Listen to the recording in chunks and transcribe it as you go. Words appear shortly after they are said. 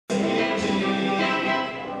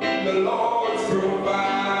the Lord's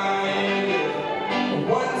provided.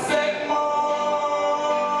 One step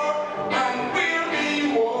more, and we'll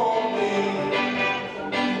be walking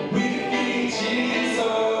with King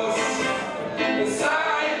Jesus.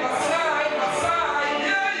 Side by side by side,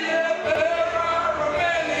 yeah, yeah, there are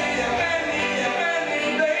many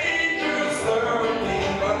dangers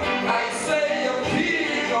lurking, but I say a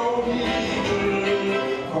fear no evil,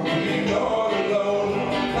 for we're not alone,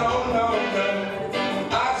 no, no, no.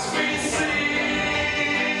 As we see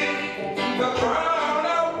the crowd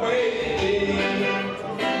awaiting,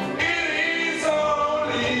 it is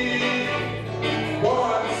only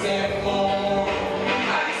one step more.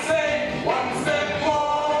 I say one step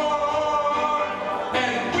more,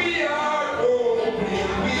 and we are going,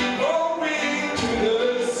 we're going to the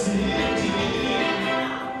city.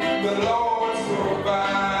 The Lord's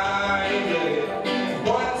provided.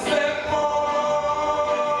 One step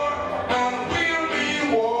more, and we'll be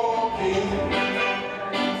walking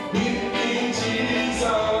with King Jesus.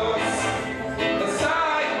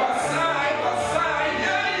 Side by side by side,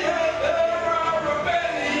 yeah, yeah, there are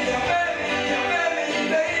many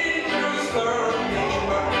dangers lurking,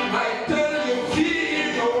 but I tell you, fear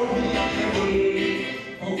no evil,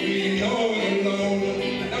 for we know alone,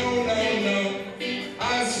 no, no, no.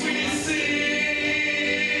 As we see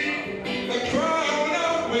the crowd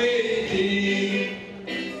awaiting,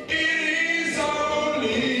 it is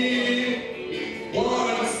only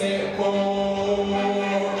one step more.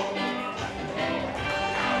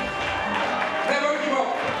 Never give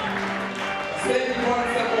up. Stay with one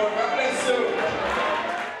step more. God bless you.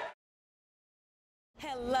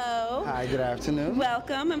 Hello. Hi, good afternoon.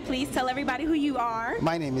 Welcome, and please tell everybody who you are.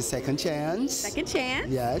 My name is Second Chance. Second Chance.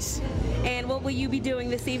 Yes. And what will you be doing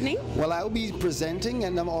this evening? Well, I'll be presenting,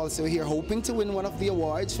 and I'm also here hoping to win one of the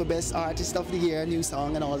awards for Best Artist of the Year, new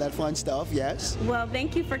song, and all that fun stuff. Yes. Well,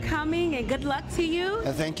 thank you for coming, and good luck to you.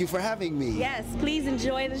 And thank you for having me. Yes, please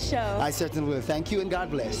enjoy the show. I certainly will. Thank you, and God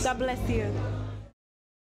bless. God bless you.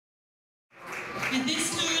 At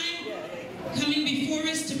this time, coming before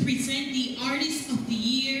us to present the Artist of the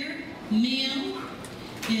Year, male,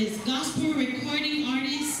 is gospel recording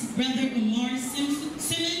artist Brother Omar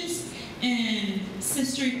Simmons and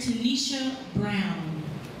Sister Tanisha Brown.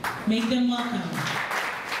 Make them welcome.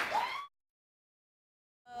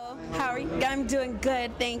 How are you? I'm doing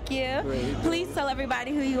good, thank you. Great. Please tell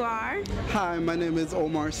everybody who you are. Hi, my name is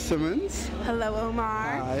Omar Simmons. Hello,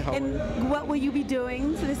 Omar. Hi, how are you? And what will you be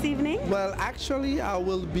doing this evening? Well, actually, I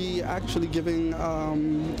will be giving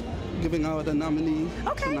out a nominee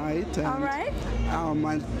tonight. And, All right.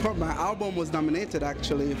 my album was nominated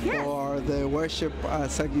actually Yes. for the worship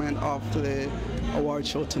segment of the award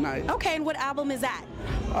show tonight. Okay, and what album is that?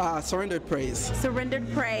 Surrendered Praise.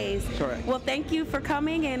 Surrendered Praise. Correct. Well, thank you for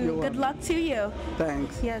coming, and You're good welcome. luck to you.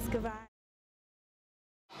 Thanks. Yes, goodbye.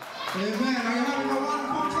 Amen. Are you having a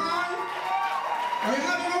wonderful time? Are you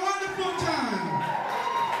having a wonderful time?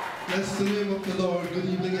 Bless the name of the Lord. Good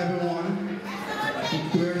evening, everyone.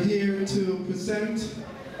 We're here to present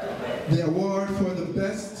the award for the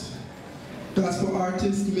Best Gospel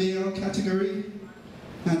Artist Male category.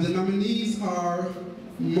 And the nominees are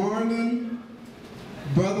Marlon,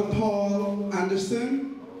 Brother Paul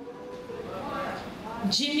Anderson,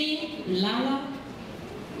 Jimmy Lala,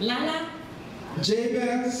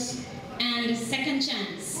 Jabez, and Second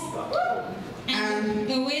Chance. and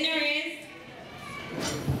The winner is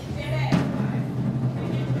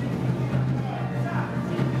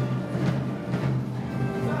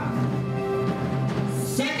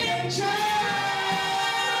Second Chance!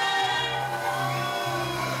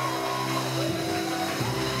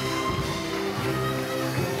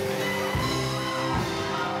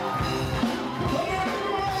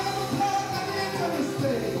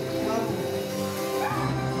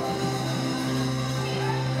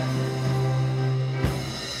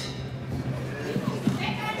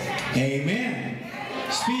 Amen.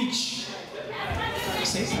 Speech.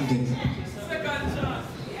 Say something.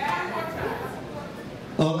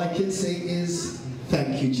 All I can say is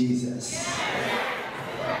thank you, Jesus.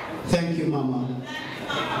 Thank you, Mama.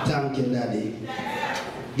 Thank you, Daddy.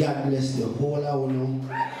 God bless the whole of you,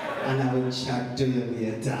 and I will chat to you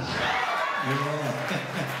later.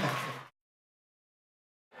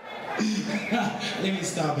 Let me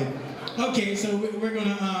stop it. Okay, so we're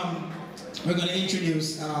gonna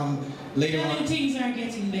introduce later on. things are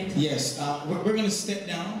getting better. Yes, we're gonna step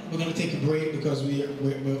down. We're gonna take a break because we're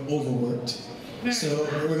overworked. So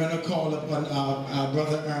we're gonna call upon our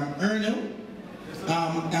brother Erno,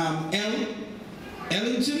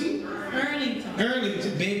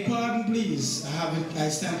 Erlington. Beg pardon, please. I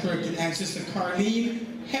stand corrected. And Sister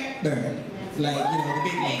Carleen Hepburn. like, you know, the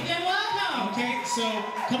big one. Make them welcome. Okay, so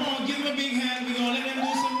come on, give them a big hand. We're gonna let them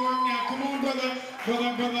do some work now. Come on, brother,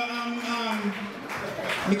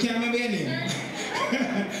 we can't remember your name.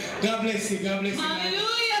 God bless you, God bless you.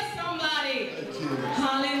 Hallelujah, somebody. Thank you.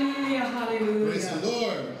 Hallelujah, hallelujah. Praise the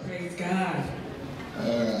Lord. Praise God.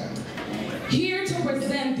 All right. Here to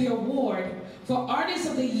present the award for Artist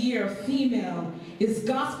of the Year Female is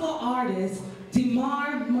gospel artist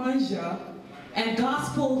Dimar Manja and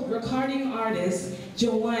gospel recording artist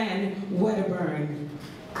Joanne Wedderburn.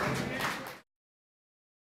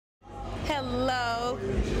 Hello,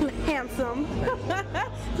 handsome.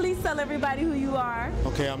 Please tell everybody who you are.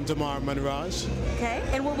 Okay, I'm Damar Manraj. Okay,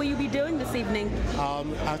 and what will you be doing this evening?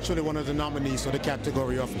 Actually one of the nominees for the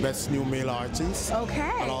category of Best New Male Artist. Okay.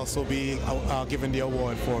 I'll also be given the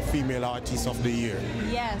award for Female Artist of the Year.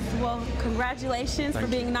 Yes, well, congratulations for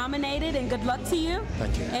being nominated and good luck to you.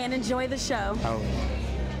 Thank you. And enjoy the show.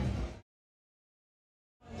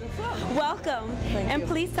 Welcome. And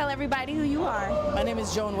please tell everybody who you are. My name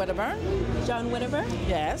is Joan Wedderburn. Joan Wedderburn?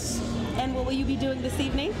 Yes. And what will you be doing this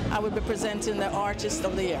evening? I will be presenting the Artist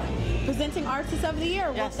of the Year. Presenting Artist of the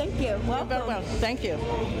Year? Yes. Well, thank you. Welcome. Very well. Thank you.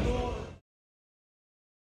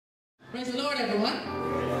 Praise the Lord, everyone.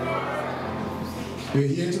 We're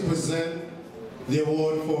here to present the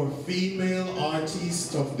award for Female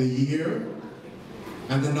Artist of the Year.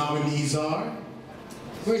 And the nominees are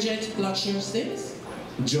Bridget Luxury-Sticks,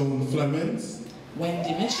 Joan Flemings,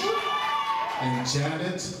 Wendy Mitchell, and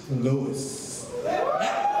Janet Lewis.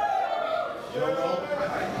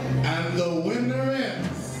 And the winner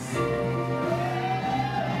is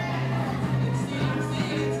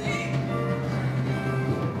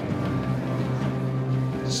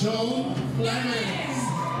Joan Flemings.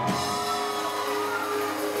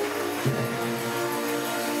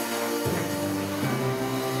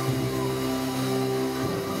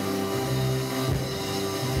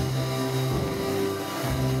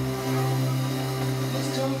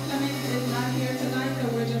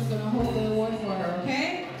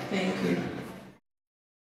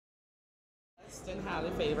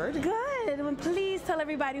 Highly favored. Good. Well, please tell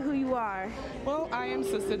everybody who you are. Well, I am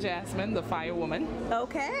Sister Jasmine, the Firewoman.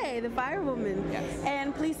 Okay, the Firewoman. Yes.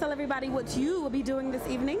 And please tell everybody what you will be doing this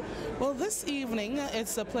evening. Well, this evening,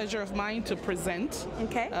 it's a pleasure of mine to present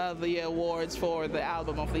the awards for the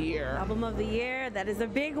Album of the Year. Album of the Year, that is a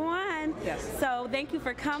big one. Yes. So thank you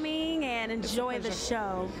for coming and enjoy the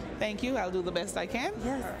show. Thank you. I'll do the best I can.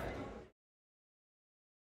 Yes.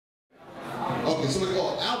 Okay, so we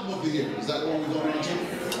call Album of the Year. Is that the one we're going on to?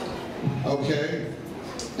 Okay.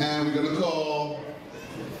 And we're going to call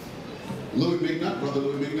Louis McNutt, Brother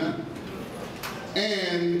Louis McNutt,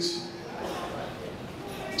 and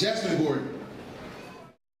Jasmine Gordon.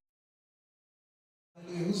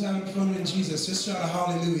 Who's having fun with Jesus? Just shout a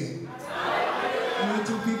hallelujah. One or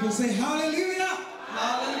two people say hallelujah!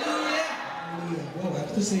 Hallelujah! Hallelujah. Whoa, I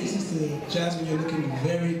have to say, Sister Jasmine, you're looking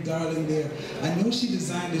very darling there. I know she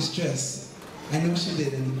designed this dress. I know she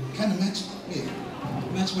did, and kind of match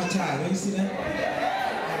my tie. Don't you see that?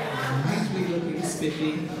 Match me looking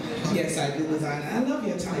spiffy. Yes, I do design. I love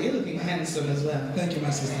your tie. You're looking handsome as well. Thank you, my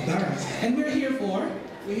sister. All right. And we're here for?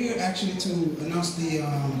 We're here actually to announce the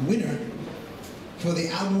winner for the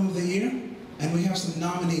Album of the Year, and we have some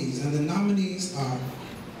nominees, and the nominees are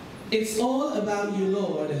It's All About You,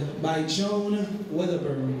 Lord by Joan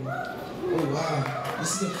Wedderburn. Oh wow,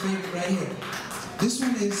 this is a favorite right here. This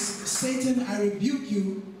one is Satan, I Rebuke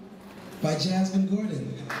You by Jasmine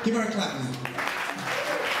Gordon. Give her a clap now.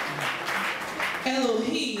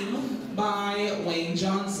 Elohim by Wayne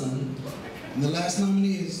Johnson. And the last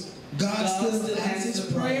nominee is God Still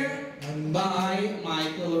Answers Prayer by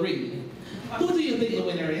Michael Reed. Who do you think the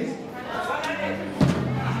winner is?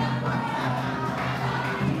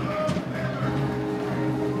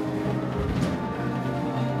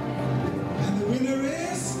 And the winner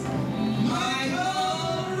is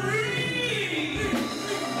Michael Reed.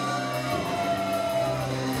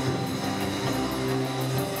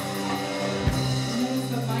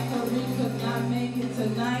 Minister Michael Reed could not make it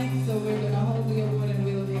tonight, so we're going to hold the award and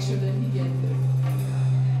we'll make sure that he gets it.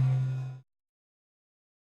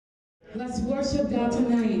 Let's worship God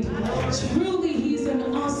tonight. Truly, He's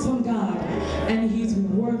an awesome God, and He's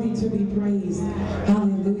worthy to be praised.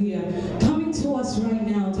 Hallelujah. Coming to us right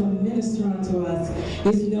now to minister unto us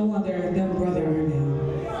is no other than Brother Ernell.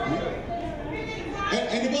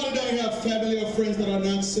 Anybody down here have family or friends that are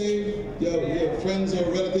not saved? Your friends or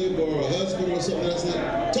relative or a husband or something that's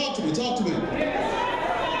not? Talk to me, talk to me.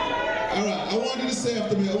 All right. I want you to say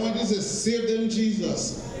after me, I want you to say, save them,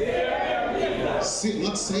 Jesus.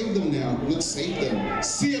 Not save them now, not save them.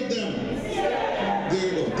 Save them. There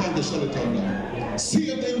you go. Thank you, shut it down.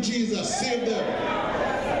 Save them, Jesus. Save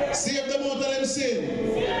them. Save them out of them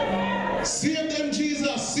sin. Save them,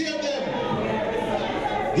 Jesus. Save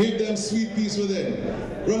them. Give them sweet peace within.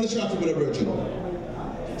 Run the traffic with a virgin.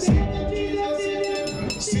 Save them,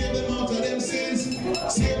 Jesus. Save them out of them sins.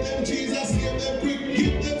 Save them, Jesus. Save them quick.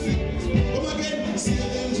 Give them sweet peace. Come again.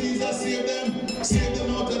 Save them, Jesus. Save them. Save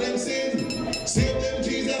them out of them sins. Save them,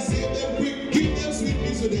 Jesus. Save them quick. Give them sweet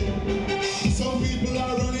peace within. Some people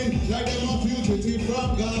are running like them a fugitive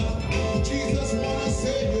from God. Jesus wanna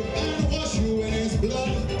save you and wash you in His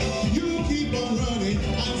blood. You keep on running,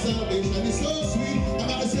 and salvation is so sweet. I'm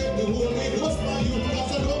gonna save the Holy Ghost by you,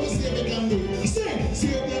 because I know the Savior can do it.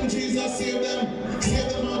 Save them, Jesus, save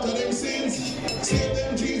them out of them sins. Save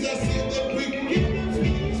them, Jesus, save them quick.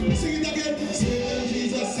 Sing it again. Save them,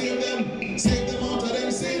 Jesus, save them out of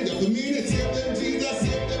them sins. You have to mean it. Save them, Jesus,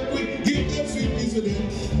 save them quick. Give them sweet peace with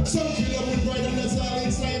them. Some fill up with pride and that's all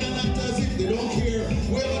inside and act as if they don't care.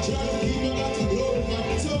 Whoever tries to keep them got to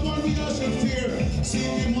glorify. Someone we all should fear. Seek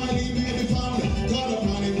Him while He may be found. Call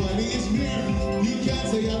upon Him while He is near. You can't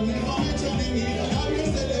say I've never mentioned Him either. How you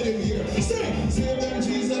say let Him hear? Save them,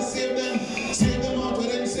 Jesus, save them out of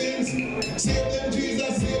them sins. Save them,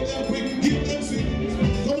 Jesus, save them quick. Give them sweet.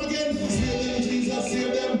 Come again. Save them, Jesus,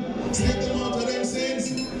 save them out of them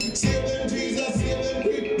sins. Save them, Jesus, save them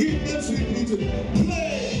quick. Give them sweet peace.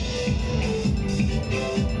 Play.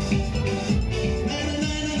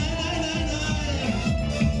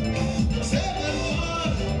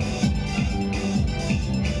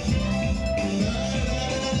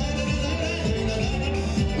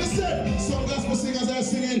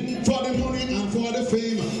 Singing for the money and for the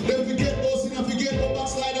fame. Then forget boasting and forget no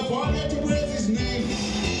backslider for there to praise His name.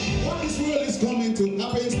 What this world is coming to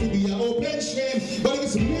happens to be an open shame. But if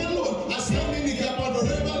it's me alone, I stand in the gap and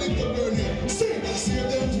forever lift up your name. Save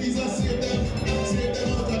them, Jesus, save them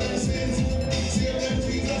out of them sins. Save them,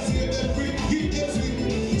 Jesus, save them free. Give them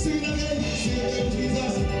sweet. Sing it again. Save them,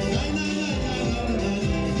 Jesus.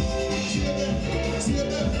 Save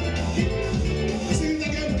them. Sing it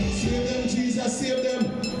again. Save them, Jesus, save them.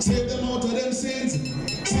 Save them out of them sins.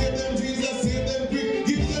 Save them, Jesus, save them quick.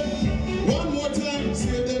 Give them one more time.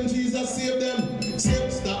 Save them, Jesus, save them.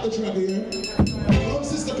 Stop the track here. Come,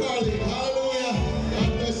 Sister Carly. Hallelujah.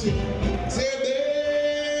 God bless you. Save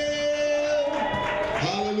them.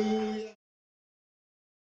 Hallelujah.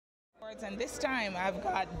 And this time I've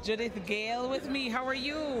got Judith Gale with me. How are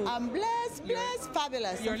you? I'm blessed,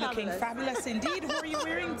 fabulous. You're looking fabulous indeed. Who are you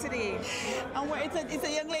wearing today? It's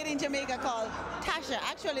a young lady in Jamaica called Tasha.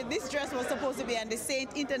 Actually, this dress was supposed to be on the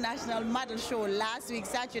Saint International Model Show last week,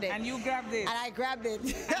 Saturday. And you grabbed it. And I grabbed it.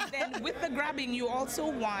 And then with the grabbing, you also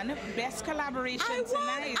won Best Collaboration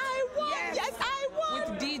tonight. I won. Yes, I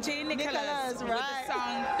won. With DJ Nicholas. With the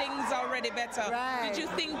song Things Already Better. Right. Did you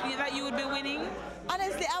think that you would be winning?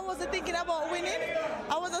 Honestly, I wasn't thinking about winning.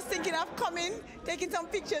 I was just thinking of coming, taking some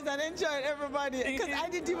pictures and enjoying everybody, because I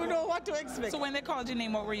didn't even know what to expect. So when they called your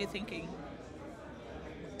name, what were you thinking?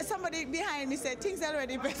 Somebody behind me said, things are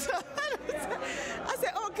already better. I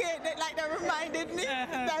said, okay, that reminded me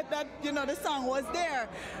that the song was there.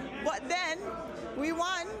 But then we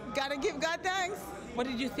won. Gotta give God thanks. What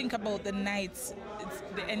did you think about the nights,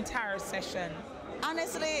 the entire session?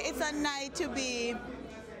 Honestly, it's a night to be,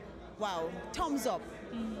 wow, thumbs up.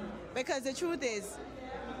 Because the truth is,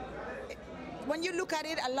 when you look at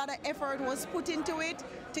it, a lot of effort was put into it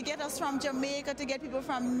to get us from Jamaica, to get people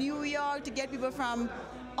from New York, to get people from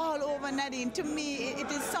all over Nadine. To me, it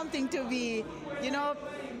is something to be,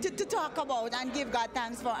 to talk about and give God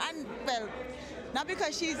thanks for. And, well, not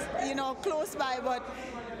because she's, close by, but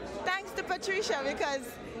thanks to Patricia, because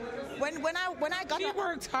when I got she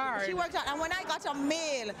worked hard. She worked hard, and when I got a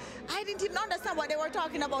mail, I didn't even understand what they were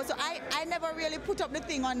talking about. So I never really put up the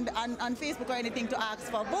thing on Facebook or anything to ask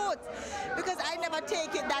for votes, because I never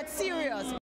take it that serious.